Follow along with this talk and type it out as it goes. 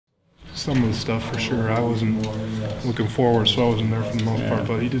some of the stuff for sure. I wasn't looking forward, so I wasn't there for the most part,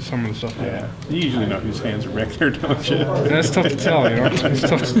 but he did some of the stuff. Yeah. You usually know whose hands are back there, don't you? That's tough to tell, you know. It's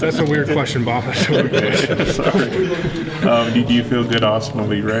tough that's a weird question, Bob. That's a weird question. Sorry. Do you feel good Austin will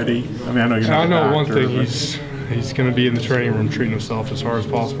be ready? I mean, I know you're not I know a one doctor, thing, he's going to be in the training room treating himself as hard as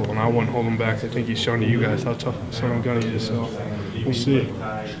possible, and I wouldn't hold him back. I think he's shown to you guys how tough son of a gun he is, so we'll see.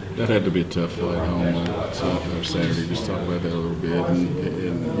 That had to be a tough flight home on Saturday. Just talk about that a little bit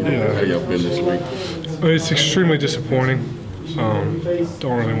and you know, how y'all been this week. It's extremely disappointing. Don't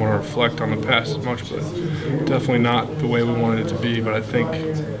really want to reflect on the past as much, but definitely not the way we wanted it to be. But I think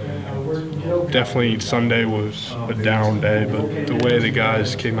definitely Sunday was a down day, but the way the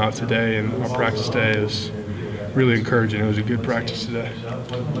guys came out today and our practice day is really encouraging. It was a good practice today.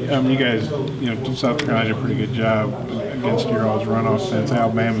 You guys, South Carolina did a pretty good job against your all's run offense.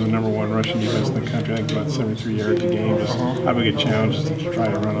 Alabama's the #1 rushing defense in the country. I think about 73 yards a game. Just how big a challenge is to try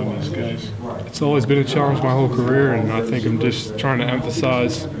to run on these guys? It's always been a challenge my whole career, and I think I'm just trying to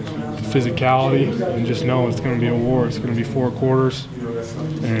emphasize the physicality and just know it's going to be a war. It's going to be 4 quarters,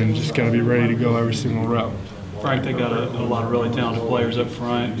 and just got to be ready to go every single rep. Frank, they got a lot of really talented players up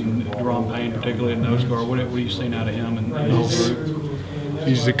front, and Deron Payne, particularly at nose guard. What are you seeing out of him and the whole group?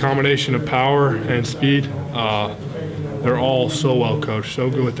 He's a combination of power and speed. They're all so well coached,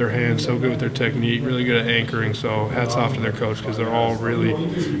 so good with their hands, so good with their technique, really good at anchoring. So hats off to their coach, because they're all really,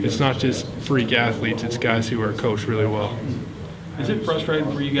 it's not just freak athletes, it's guys who are coached really well. Is it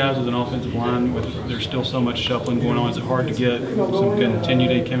frustrating for you guys as an offensive line with there's still so much shuffling going on? Is it hard to get some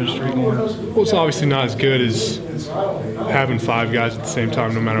continued chemistry going? Well, it's obviously not as good as having 5 guys at the same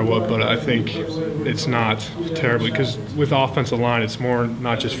time no matter what, but I think it's not terribly, because with offensive line it's more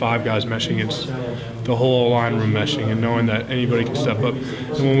not just 5 guys meshing, it's the whole line room meshing and knowing that anybody can step up.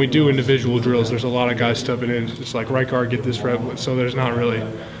 And when we do individual drills, there's a lot of guys stepping in. It's like right guard, get this rep, so there's not really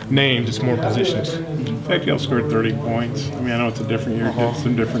names, it's more positions. The fact y'all scored 30 points, I mean, I know it's a different year, it's a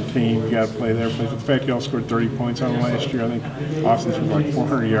different team, you got to play their place. But the fact y'all scored 30 points on them last year, I think Austin's was like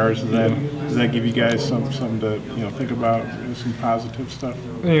 400 yards. Does that give you guys something to think about, some positive stuff?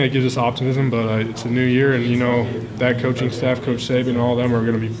 I think that gives us optimism, but it's a new year, and that coaching staff, Coach Saban, and all of them are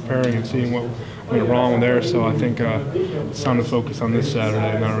going to be preparing and seeing what went wrong there. So I think it's time to focus on this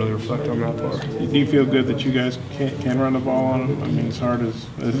Saturday and not really reflect on that part. Do you feel good that you guys can run the ball on them? I mean, as hard as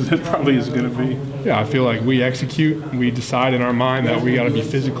it probably is going to be. Yeah, I feel like we execute. We decide in our mind that we got to be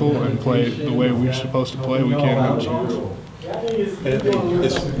physical and play the way we're supposed to play. We can't have a chance.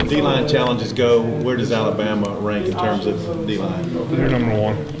 As D-line challenges go, where does Alabama rank in terms of D-line? They're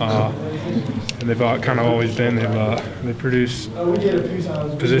 #1. And they've kind of always been. They produce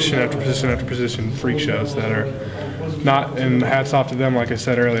position after position after position freak shows that are not, and hats off to them, like I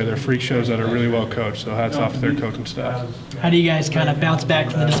said earlier, they're freak shows that are really well coached, so hats off to their coaching staff. How do you guys kind of bounce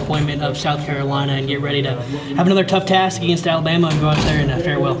back from the disappointment of South Carolina and get ready to have another tough task against Alabama and go out there and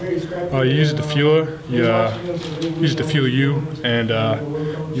fare well? You use it to fuel her, you use it to fuel you, and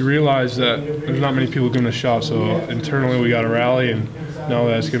you realize that there's not many people giving a shot, so internally we got to rally and know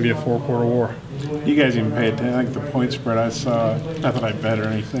that it's going to be a 4-quarter war. You guys even pay attention. I think the point spread I saw, not that I bet or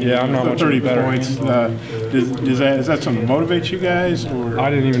anything. Yeah, I'm not much 30 better. points. Is that something that motivates you guys? Or? I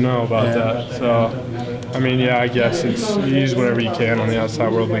didn't even know about that. So, I mean, yeah, I guess it's you use whatever you can on the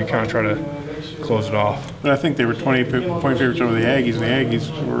outside world, but you kind of try to close it off. But I think they were 20-point favorites over the Aggies, and the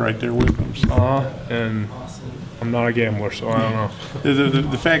Aggies were right there with them. So. And I'm not a gambler, so I don't know.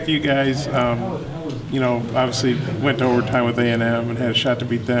 The fact that you guys, obviously went to overtime with A&M and had a shot to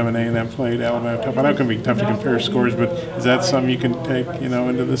beat them, and A&M played Alabama tough. I know it can be tough to compare scores, but is that something you can take,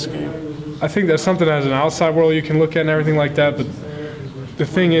 into this game? I think that's something as an outside world you can look at and everything like that, but the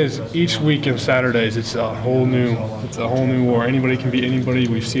thing is, each week in Saturdays, it's a whole new war. Anybody can beat anybody.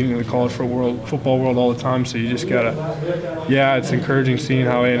 We've seen it in the college football world all the time. So you just gotta, it's encouraging seeing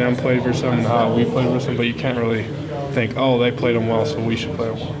how A&M played versus them and how we played versus them. But you can't really think, oh, they played them well, so we should play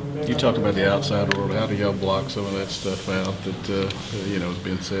them well. You talked about the outside world. How do y'all block some of that stuff out that has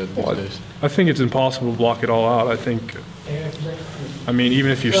been said these days? I think it's impossible to block it all out. I mean,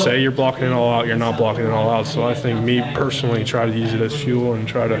 even if you say you're blocking it all out, you're not blocking it all out. So I think me personally try to use it as fuel and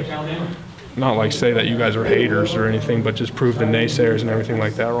try to not like say that you guys are haters or anything, but just prove the naysayers and everything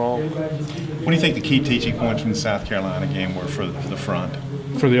like that wrong. What do you think the key teaching points from the South Carolina game were for the front?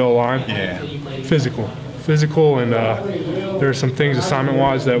 For the O-line? Yeah. Physical, and there are some things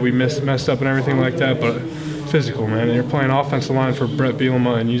assignment-wise that we messed up and everything like that, but physical, man. And you're playing offensive line for Brett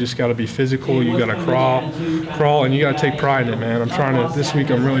Bielema, and you just got to be physical. You got to crawl, and you got to take pride in it, man. This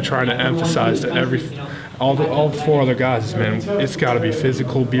week I'm really trying to emphasize to all four other guys, man, it's got to be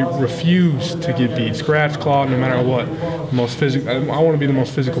physical. Refuse to get beat. Scratch, claw, no matter what. Most physical. I want to be the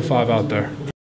most physical 5 out there.